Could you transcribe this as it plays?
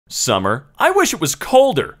Summer. I wish it was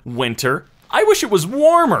colder. Winter. I wish it was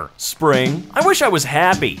warmer. Spring. I wish I was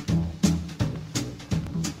happy.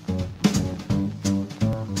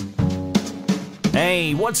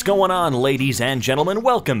 Hey, what's going on, ladies and gentlemen?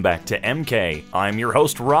 Welcome back to EmKay. I'm your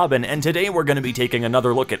host, Robin, and today we're going to be taking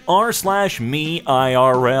another look at r/me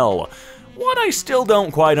IRL. What I still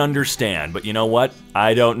don't quite understand, but you know what?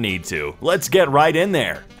 I don't need to. Let's get right in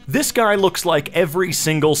there. This guy looks like every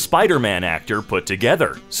single Spider-Man actor put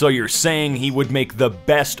together. So you're saying he would make the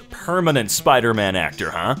best permanent Spider-Man actor,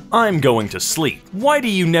 huh? I'm going to sleep. Why do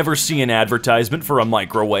you never see an advertisement for a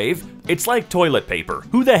microwave? It's like toilet paper.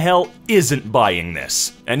 Who the hell isn't buying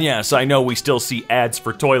this? And yes, I know we still see ads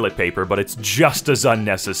for toilet paper, but it's just as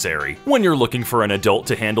unnecessary. When you're looking for an adult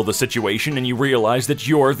to handle the situation and you realize that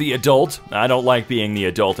you're the adult, I don't like being the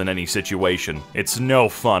adult in any situation. It's no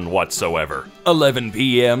fun whatsoever. 11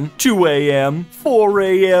 p.m., 2 a.m., 4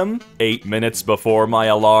 a.m., 8 minutes before my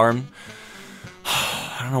alarm.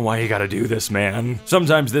 I don't know why you gotta do this, man.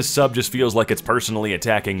 Sometimes this sub just feels like it's personally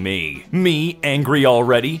attacking me. Me, angry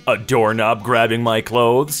already? A doorknob grabbing my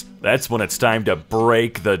clothes? That's when it's time to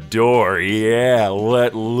break the door. Yeah,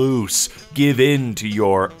 let loose. Give in to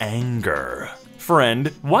your anger. Friend,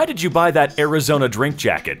 why did you buy that Arizona drink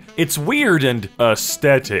jacket? It's weird and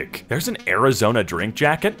aesthetic. There's an Arizona drink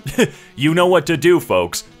jacket? You know what to do,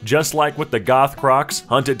 folks. Just like with the goth crocs,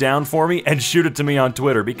 hunt it down for me and shoot it to me on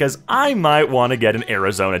Twitter because I might want to get an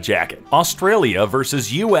Arizona jacket. Australia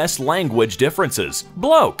versus US language differences.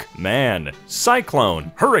 Bloke, man,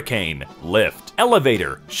 cyclone, hurricane, lift,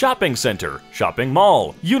 elevator, shopping center, shopping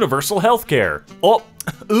mall, universal healthcare. Oh,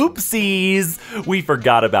 oopsies, we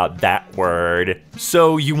forgot about that word.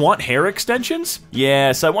 So you want hair extensions?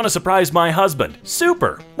 Yes, I want to surprise my husband.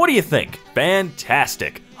 Super. What do you think?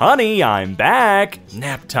 Fantastic. Honey, I'm back.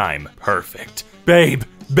 Nap time. Perfect. Babe,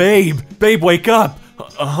 wake up.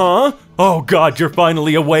 Huh? Oh God, you're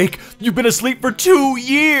finally awake. You've been asleep for 2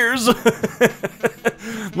 years.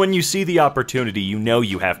 When you see the opportunity, you know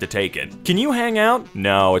you have to take it. Can you hang out?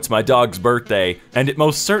 No, it's my dog's birthday, and it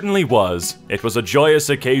most certainly was. It was a joyous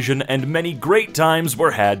occasion, and many great times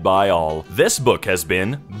were had by all. This book has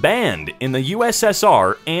been banned in the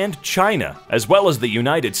USSR and China, as well as the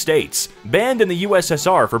United States. Banned in the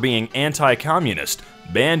USSR for being anti-communist.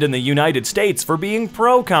 Banned in the United States for being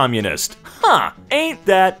pro-communist. Huh, ain't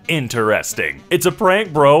that interesting? It's a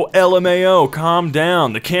prank, bro. LMAO, calm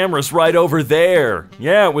down. The camera's right over there.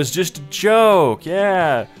 Yeah, it was just a joke,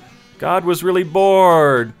 yeah. God was really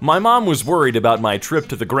bored. My mom was worried about my trip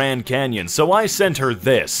to the Grand Canyon, so I sent her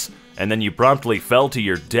this. And then you promptly fell to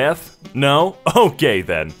your death? No? Okay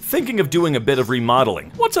then. Thinking of doing a bit of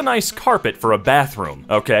remodeling. What's a nice carpet for a bathroom?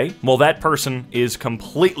 Okay, well that person is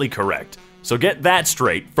completely correct. So get that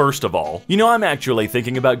straight, first of all. You know, I'm actually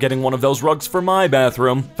thinking about getting one of those rugs for my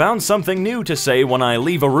bathroom. Found something new to say when I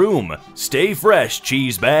leave a room. Stay fresh,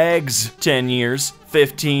 cheese bags. 10 years,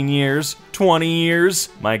 15 years, 20 years.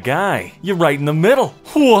 My guy, you're right in the middle.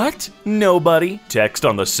 What? Nobody? Text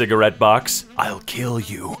on the cigarette box. I'll kill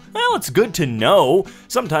you. Well, it's good to know.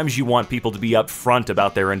 Sometimes you want people to be upfront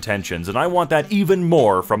about their intentions, and I want that even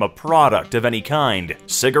more from a product of any kind.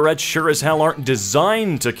 Cigarettes sure as hell aren't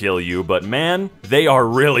designed to kill you, but man, they are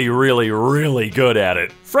really, really, really good at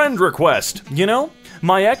it. Friend request. You know,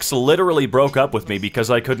 my ex literally broke up with me because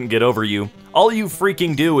I couldn't get over you. All you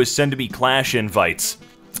freaking do is send me Clash invites.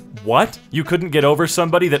 What? You couldn't get over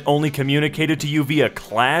somebody that only communicated to you via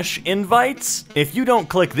Clash invites? If you don't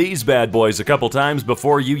click these bad boys a couple times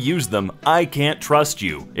before you use them, I can't trust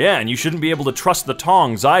you. Yeah, and you shouldn't be able to trust the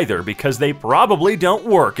tongs either, because they probably don't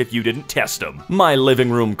work if you didn't test them. My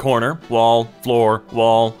living room corner. Wall, floor,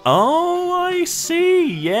 wall. Oh, I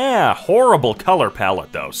see. Yeah, horrible color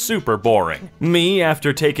palette though. Super boring. Me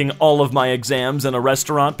after taking all of my exams in a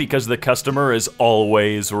restaurant because the customer is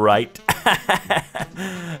always right.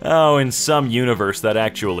 Oh, in some universe that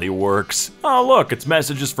actually works. Oh look, it's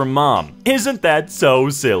messages from Mom. Isn't that so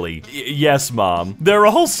silly? Yes, Mom. They're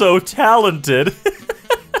all so talented.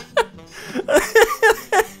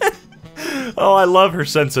 Oh, I love her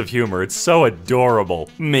sense of humor. It's so adorable.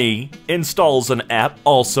 Me. Installs an app.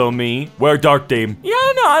 Also me. Wear dark theme.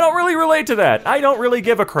 Yeah, no, I don't really relate to that. I don't really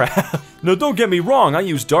give a crap. No, don't get me wrong. I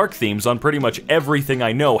use dark themes on pretty much everything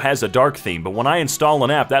I know has a dark theme, but when I install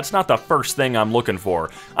an app, that's not the first thing I'm looking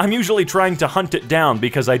for. I'm usually trying to hunt it down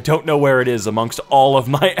because I don't know where it is amongst all of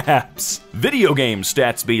my apps. Video game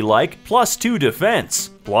stats be like +2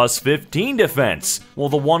 defense. Plus 15 defense. Well,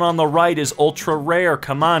 the one on the right is ultra rare.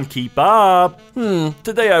 Come on, keep up.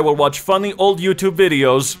 Today I will watch funny old YouTube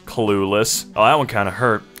videos. Clueless. Oh, that one kinda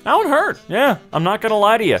hurt. That would hurt. Yeah, I'm not gonna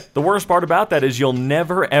lie to you. The worst part about that is you'll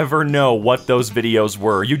never ever know what those videos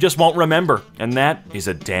were. You just won't remember. And that is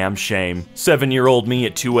a damn shame. 7-year-old me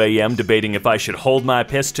at 2 a.m. debating if I should hold my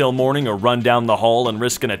piss till morning or run down the hall and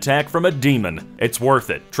risk an attack from a demon. It's worth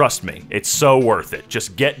it. Trust me. It's so worth it.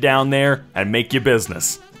 Just get down there and make your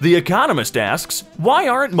business. The Economist asks, why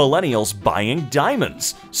aren't millennials buying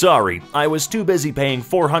diamonds? Sorry, I was too busy paying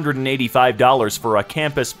 $485 for a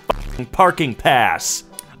campus parking pass.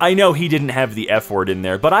 I know he didn't have the F word in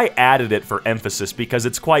there, but I added it for emphasis because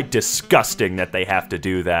it's quite disgusting that they have to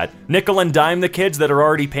do that. Nickel and dime the kids that are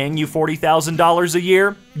already paying you $40,000 a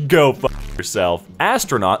year? Go fuck yourself.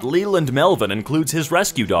 Astronaut Leland Melvin includes his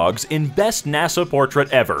rescue dogs in best NASA portrait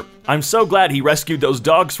ever. I'm so glad he rescued those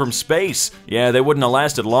dogs from space. Yeah, they wouldn't have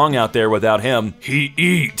lasted long out there without him. He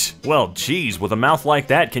eat. Well, geez, with a mouth like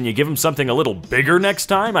that, can you give him something a little bigger next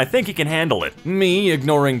time? I think he can handle it. Me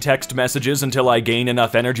ignoring text messages until I gain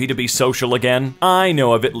enough energy to be social again? I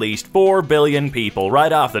know of at least 4 billion people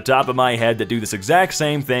right off the top of my head that do this exact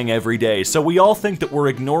same thing every day, so we all think that we're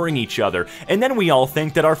ignoring each other, and then we all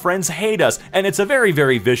think that our friends hate us, and it's a very,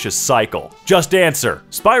 very vicious cycle. Just answer.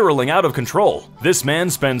 Spiraling out of control. This man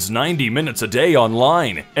spends 90 minutes a day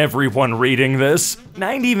online. Everyone reading this?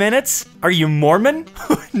 90 minutes? Are you Mormon?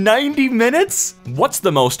 90 minutes? What's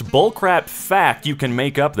the most bullcrap fact you can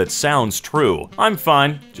make up that sounds true? I'm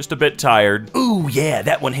fine, just a bit tired. Ooh, yeah,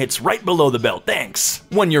 that one hits right below the belt, thanks.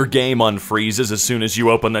 When your game unfreezes as soon as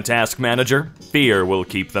you open the task manager, fear will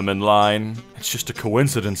keep them in line. It's just a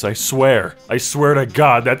coincidence, I swear. I swear to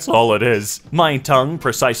God, that's all it is. My tongue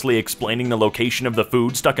precisely explaining the location of the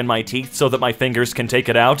food stuck in my teeth so that my fingers can take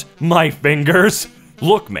it out. My fingers?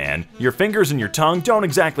 Look, man, your fingers and your tongue don't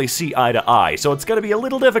exactly see eye to eye, so it's gonna be a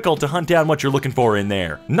little difficult to hunt down what you're looking for in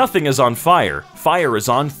there. Nothing is on fire. Fire is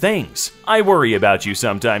on things. I worry about you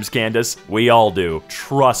sometimes, Candace. We all do.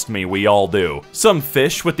 Trust me, we all do. Some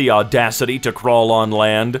fish with the audacity to crawl on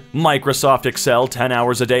land. Microsoft Excel 10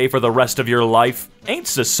 hours a day for the rest of your life. Ain't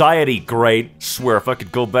society great? Swear if I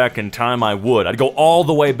could go back in time, I would. I'd go all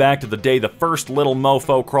the way back to the day the first little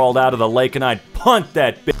mofo crawled out of the lake and I'd punt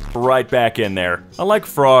that bitch right back in there. I like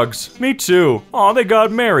frogs. Me too. Aw, they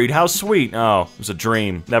got married. How sweet. Oh, it was a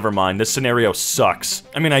dream. Never mind. This scenario sucks.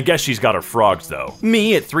 I mean, I guess she's got her frogs, though.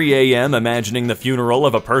 Me at 3 a.m. imagining the funeral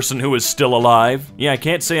of a person who is still alive. Yeah, I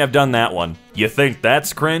can't say I've done that one. You think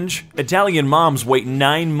that's cringe? Italian moms wait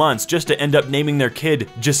 9 months just to end up naming their kid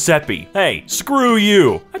Giuseppe. Hey, screw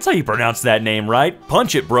you. That's how you pronounce that name, right?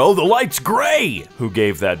 Punch it, bro. The light's gray. Who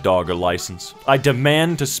gave that dog a license? I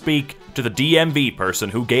demand to speak to the DMV person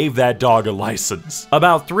who gave that dog a license.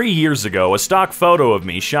 About 3 years ago, a stock photo of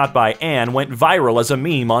me shot by Anne went viral as a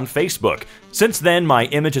meme on Facebook. Since then, my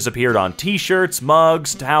image has appeared on t-shirts,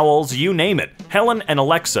 mugs, towels, you name it. Helen and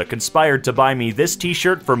Alexa conspired to buy me this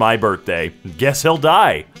t-shirt for my birthday. Guess he'll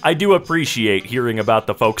die. I do appreciate hearing about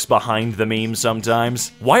the folks behind the meme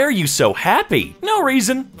sometimes. Why are you so happy? No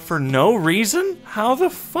reason. For no reason? How the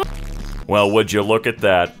fuck? Well, would you look at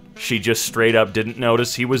that? She just straight up didn't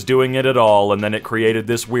notice he was doing it at all, and then it created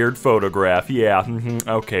this weird photograph. Yeah,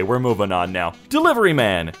 okay, we're moving on now. Delivery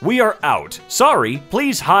man, we are out. Sorry,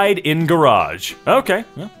 please hide in garage. Okay,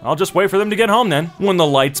 well, I'll just wait for them to get home then. When the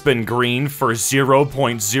light's been green for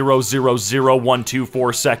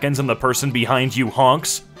 0.000124 seconds and the person behind you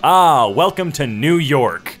honks. Ah, welcome to New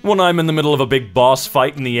York. When I'm in the middle of a big boss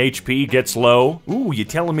fight and the HP gets low. Ooh, you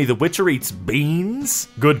telling me the Witcher eats beans?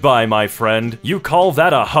 Goodbye, my friend. You call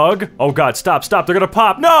that a hug? Oh God, stop, they're gonna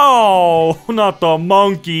pop. No, not the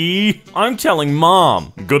monkey. I'm telling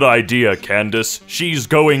Mom. Good idea, Candace. She's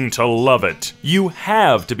going to love it. You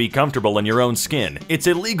have to be comfortable in your own skin. It's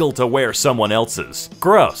illegal to wear someone else's.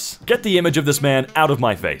 Gross. Get the image of this man out of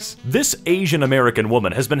my face. This Asian American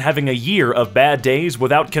woman has been having a year of bad days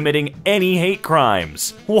without committing any hate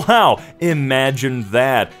crimes. Wow, imagine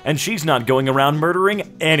that. And she's not going around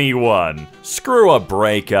murdering anyone. Screw a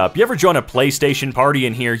breakup. You ever join a PlayStation party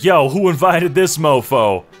in here? Yo, who invited this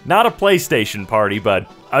mofo? Not a PlayStation party, but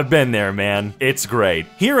I've been there, man. It's great.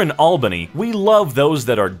 Here in Albany, we love those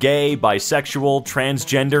that are gay, bisexual,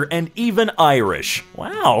 transgender, and even Irish.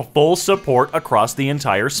 Wow, full support across the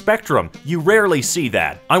entire spectrum. You rarely see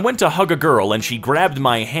that. I went to hug a girl and she grabbed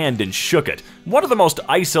my hand and shook it. One of the most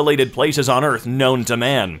isolated places on Earth known to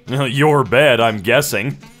man. Your bed, I'm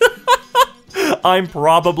guessing. I'm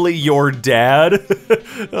probably your dad.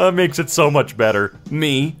 Makes it so much better.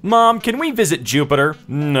 Me, Mom, can we visit Jupiter?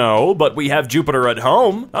 No, but we have Jupiter at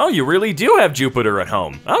home. Oh, you really do have Jupiter at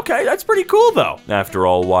home. Okay, that's pretty cool though. After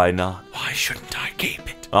all, why not? Why shouldn't I keep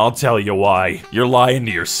it? I'll tell you why. You're lying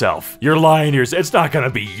to yourself. You're lying to yourself. It's not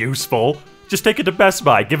gonna be useful. Just take it to Best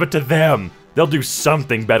Buy, give it to them. They'll do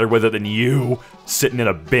something better with it than you, sitting in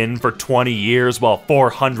a bin for 20 years while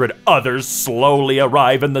 400 others slowly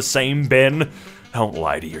arrive in the same bin. Don't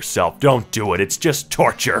lie to yourself. Don't do it. It's just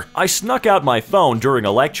torture. I snuck out my phone during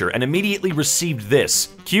a lecture and immediately received this.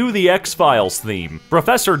 Cue the X-Files theme.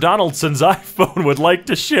 Professor Donaldson's iPhone would like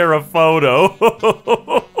to share a photo.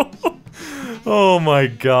 Oh my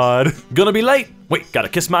god. Gonna be late. Wait, gotta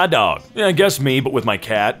kiss my dog. Yeah, I guess me, but with my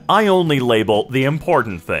cat. I only label the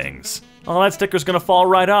important things. Oh, that sticker's gonna fall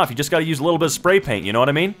right off. You just gotta use a little bit of spray paint, you know what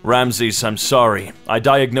I mean? Ramses, I'm sorry. I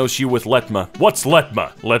diagnose you with letma. What's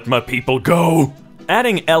letma? Let my people go.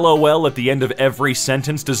 Adding LOL at the end of every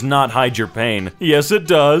sentence does not hide your pain. Yes, it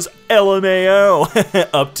does. LMAO.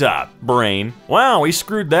 Up top. Brain. Wow, we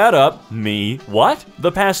screwed that up. Me. What?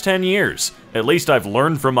 The past 10 years. At least I've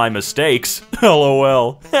learned from my mistakes.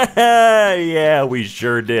 LOL. Yeah, we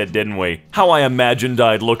sure did, didn't we? How I imagined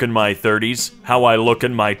I'd look in my 30s. How I look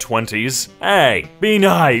in my 20s. Hey, be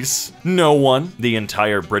nice. No one. The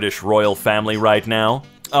entire British royal family right now.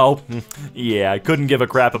 Oh, yeah, I couldn't give a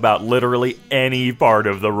crap about literally any part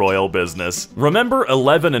of the royal business. Remember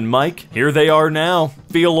Eleven and Mike? Here they are now.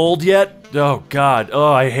 Feel old yet? Oh god,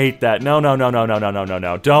 oh I hate that. No.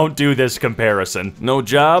 Don't do this comparison. No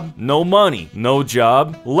job, no money. No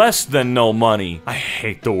job, less than no money. I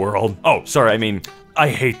hate the world. Oh, sorry, I mean, I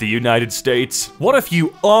hate the United States. What if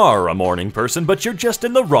you are a morning person, but you're just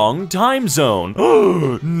in the wrong time zone?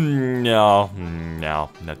 No,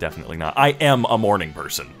 definitely not. I am a morning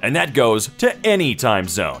person, and that goes to any time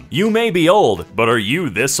zone. You may be old, but are you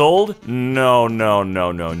this old? No.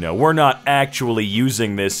 We're not actually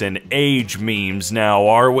using this in age memes now,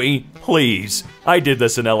 are we? Please. I did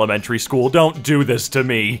this in elementary school. Don't do this to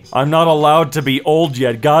me. I'm not allowed to be old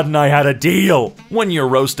yet. God and I had a deal. When you're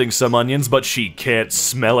roasting some onions, but she can't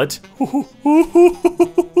smell it.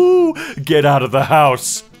 Get out of the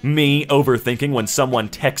house. Me overthinking when someone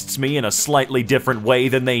texts me in a slightly different way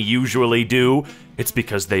than they usually do. It's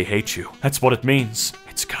because they hate you. That's what it means.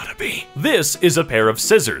 It's gotta be. This is a pair of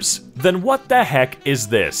scissors. Then what the heck is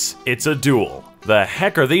this? It's a duel. The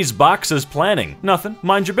heck are these boxes planning? Nothing.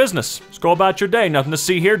 Mind your business. Just go about your day. Nothing to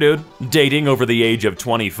see here, dude. Dating over the age of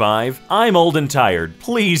 25? I'm old and tired.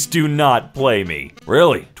 Please do not play me.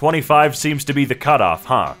 Really? 25 seems to be the cutoff,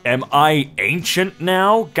 huh? Am I ancient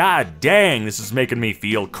now? God dang, this is making me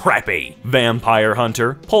feel crappy. Vampire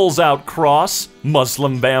hunter. Pulls out cross.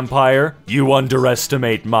 Muslim vampire. You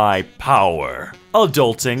underestimate my power.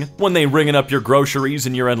 Adulting, when they ringing up your groceries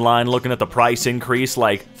and you're in line looking at the price increase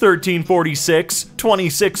like $13.46,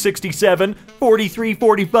 $26.67,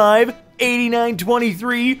 $43.45,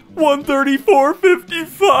 $89.23,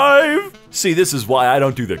 $134.55. See, this is why I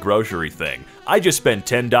don't do the grocery thing. I just spend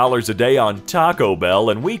 $10 a day on Taco Bell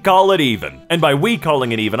and we call it even. And by we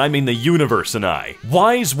calling it even, I mean the universe and I.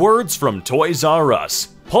 Wise words from Toys R Us.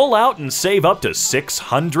 Pull out and save up to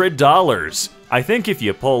 $600. I think if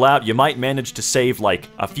you pull out, you might manage to save like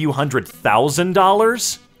a few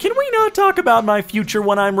 $100,000. Can we not talk about my future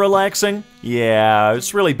when I'm relaxing? Yeah,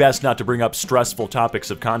 it's really best not to bring up stressful topics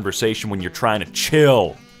of conversation when you're trying to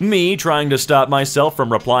chill. Me trying to stop myself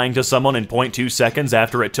from replying to someone in 0.2 seconds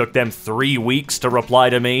after it took them 3 weeks to reply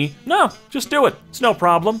to me? No, just do it. It's no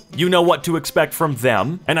problem. You know what to expect from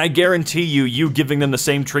them, and I guarantee you giving them the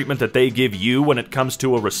same treatment that they give you when it comes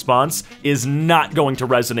to a response is not going to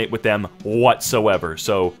resonate with them whatsoever.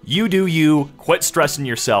 So you do you, quit stressing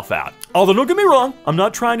yourself out. Although don't get me wrong, I'm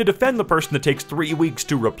not trying to defend the person that takes 3 weeks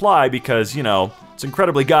to reply because, you know, it's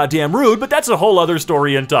incredibly goddamn rude, but that's a whole other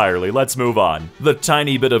story entirely. Let's move on. The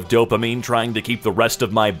tiny bit of dopamine trying to keep the rest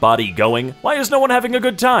of my body going. Why is no one having a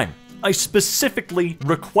good time? I specifically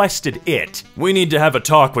requested it. We need to have a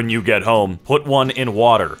talk when you get home. Put one in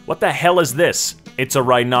water. What the hell is this? It's a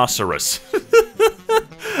rhinoceros.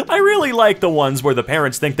 I really like the ones where the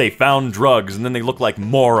parents think they found drugs and then they look like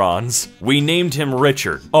morons. We named him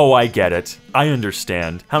Richard. Oh, I get it. I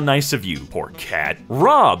understand. How nice of you, poor cat.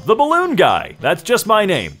 Rob, the balloon guy. That's just my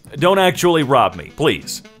name. Don't actually rob me,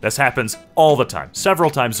 please. This happens all the time, several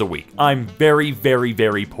times a week. I'm very, very,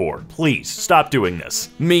 very poor. Please, stop doing this.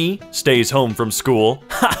 Me stays home from school.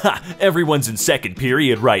 Haha, everyone's in second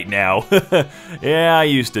period right now. Yeah, I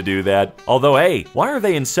used to do that. Although, hey, why are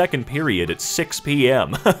they in second period at 6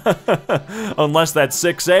 p.m.? Unless that's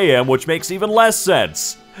 6 a.m., which makes even less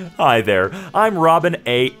sense. Hi there, I'm Robin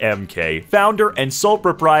A. EmKay, founder and sole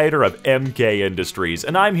proprietor of EmKay Industries,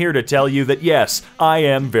 and I'm here to tell you that yes, I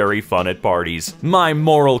am very fun at parties. My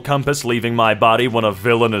moral compass leaving my body when a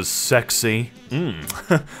villain is sexy.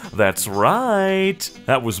 That's right.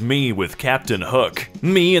 That was me with Captain Hook.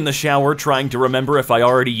 Me in the shower trying to remember if I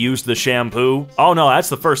already used the shampoo. Oh no, that's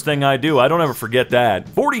the first thing I do. I don't ever forget that.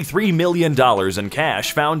 $43 million in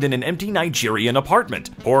cash found in an empty Nigerian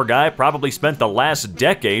apartment. Poor guy probably spent the last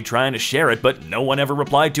decade trying to share it, but no one ever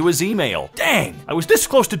replied to his email. Dang, I was this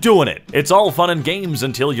close to doing it. It's all fun and games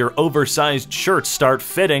until your oversized shirts start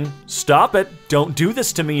fitting. Stop it. Don't do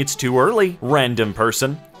this to me, it's too early. Random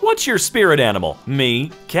person. What's your spirit animal?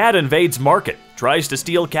 Me. Cat invades market. Tries to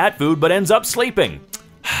steal cat food but ends up sleeping.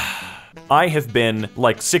 I have been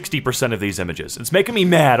like 60% of these images. It's making me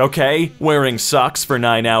mad, okay? Wearing socks for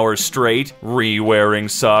 9 hours straight. Re-wearing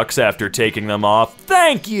socks after taking them off.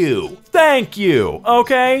 Thank you! Thank you!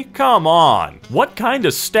 Okay? Come on. What kind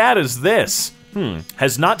of stat is this?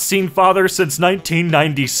 Has not seen father since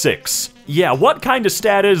 1996. Yeah, what kind of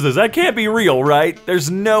stat is this? That can't be real, right? There's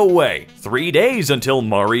no way. 3 days until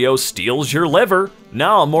Mario steals your liver.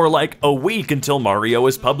 Now more like a week until Mario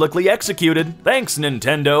is publicly executed. Thanks,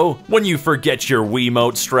 Nintendo. When you forget your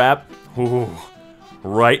Wiimote strap. Ooh.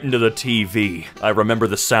 Right into the TV. I remember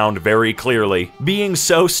the sound very clearly. Being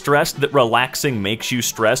so stressed that relaxing makes you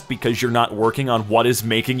stressed because you're not working on what is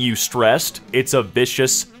making you stressed. It's a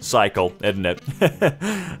vicious cycle, isn't it?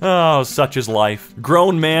 Oh, such is life.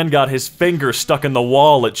 Grown man got his finger stuck in the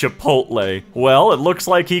wall at Chipotle. Well, it looks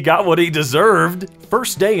like he got what he deserved.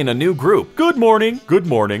 First day in a new group. Good morning, good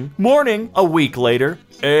morning, morning. A week later.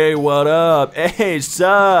 Hey, what up? Hey,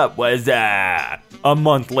 sup? What's up? A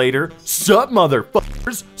month later, sup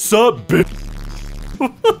motherfuckers, sup bitch.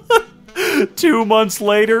 2 months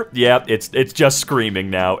later, yeah, it's just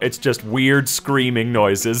screaming now. It's just weird screaming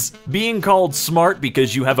noises. Being called smart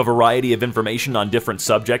because you have a variety of information on different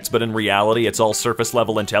subjects, but in reality it's all surface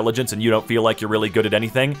level intelligence and you don't feel like you're really good at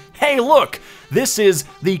anything. Hey look, this is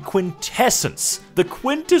the quintessence, the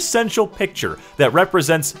quintessential picture that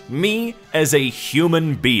represents me as a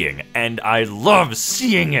human being, and I love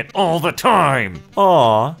seeing it all the time.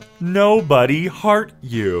 Aw, nobody heart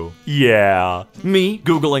you. Yeah. Me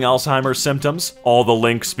Googling Alzheimer's symptoms, all the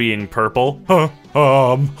links being purple.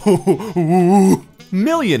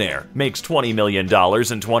 Millionaire makes $20 million in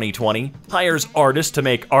 2020, hires artist to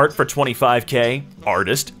make art for $25K.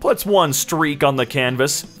 Artist puts one streak on the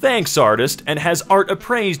canvas, thanks artist, and has art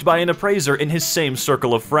appraised by an appraiser in his same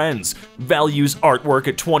circle of friends. Values artwork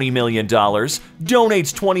at $20 million, donates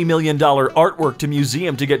 $20 million artwork to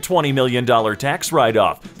museum to get $20 million tax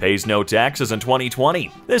write-off, pays no taxes in 2020.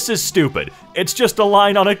 This is stupid. It's just a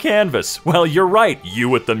line on a canvas. Well, you're right,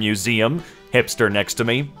 you at the museum. Hipster next to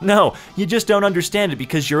me. No, you just don't understand it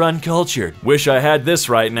because you're uncultured. Wish I had this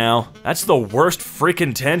right now. That's the worst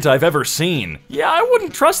freaking tent I've ever seen. Yeah, I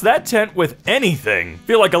wouldn't trust that tent with anything.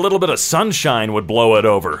 Feel like a little bit of sunshine would blow it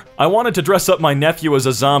over. I wanted to dress up my nephew as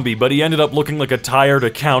a zombie, but he ended up looking like a tired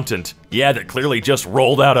accountant. Yeah, that clearly just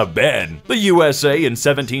rolled out of bed. The USA in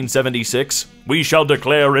 1776. We shall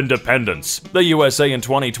declare independence. The USA in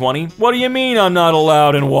 2020. What do you mean I'm not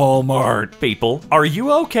allowed in Walmart? People, are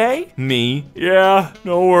you okay? Me? Yeah,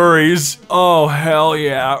 no worries. Oh, hell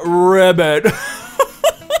yeah, ribbit.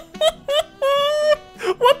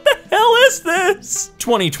 What the hell is this?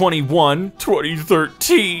 2021,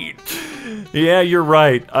 2013. Yeah, you're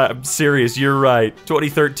right. I'm serious, you're right.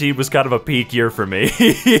 2013 was kind of a peak year for me.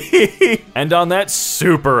 And on that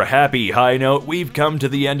super happy high note, we've come to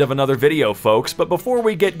the end of another video, folks. But before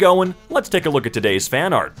we get going, let's take a look at today's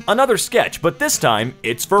fan art. Another sketch, but this time,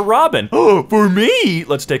 it's for Robin. Oh, for me!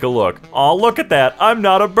 Let's take a look. Oh, look at that. I'm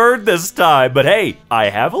not a bird this time, but hey, I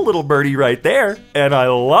have a little birdie right there, and I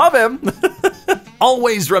love him.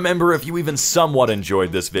 Always remember, if you even somewhat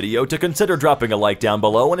enjoyed this video, to consider dropping a like down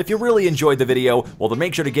below, and if you really enjoyed the video, well then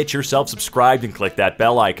make sure to get yourself subscribed and click that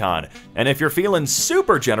bell icon. And if you're feeling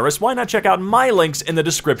super generous, why not check out my links in the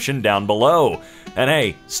description down below. And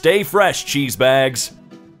hey, stay fresh, cheese bags.